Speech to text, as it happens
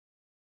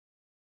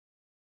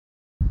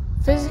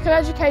Physical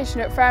education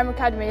at Fareham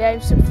Academy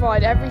aims to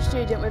provide every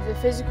student with the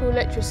physical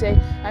literacy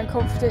and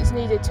confidence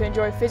needed to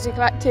enjoy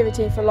physical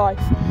activity for life.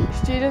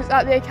 Students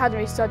at the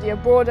Academy study a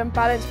broad and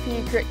balanced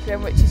PE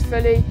curriculum which is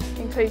fully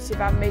inclusive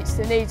and meets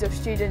the needs of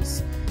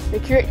students. The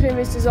curriculum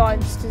is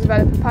designed to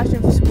develop a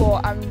passion for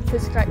sport and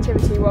physical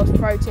activity whilst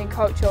promoting a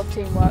culture of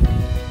teamwork.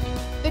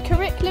 The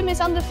curriculum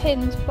is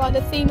underpinned by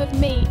the theme of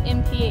Me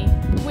in PE,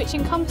 which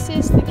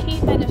encompasses the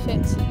key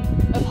benefits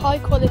of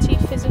high-quality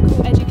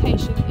physical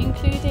education,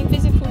 including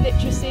physical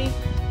literacy,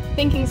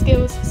 thinking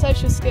skills,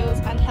 social skills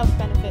and health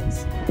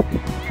benefits.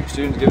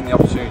 Students are given the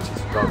opportunity to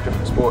develop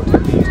different sport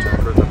techniques to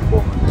improve their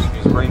performance,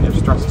 use a range of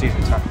strategies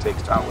and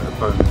tactics to outwit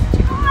opponents,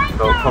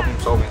 develop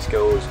problem-solving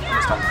skills,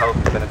 understand health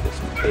and benefits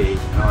of PE,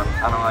 and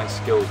analyse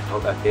skills to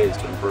help their peers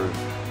to improve.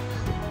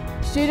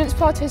 Students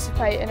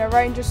participate in a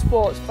range of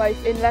sports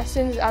both in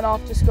lessons and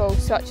after school,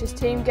 such as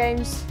team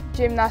games,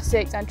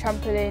 gymnastics and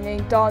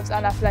trampolining, dance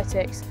and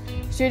athletics.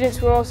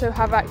 Students will also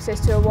have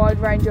access to a wide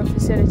range of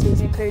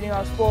facilities including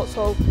our sports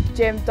hall,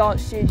 gym,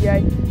 dance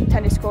studio,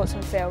 tennis courts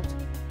and field.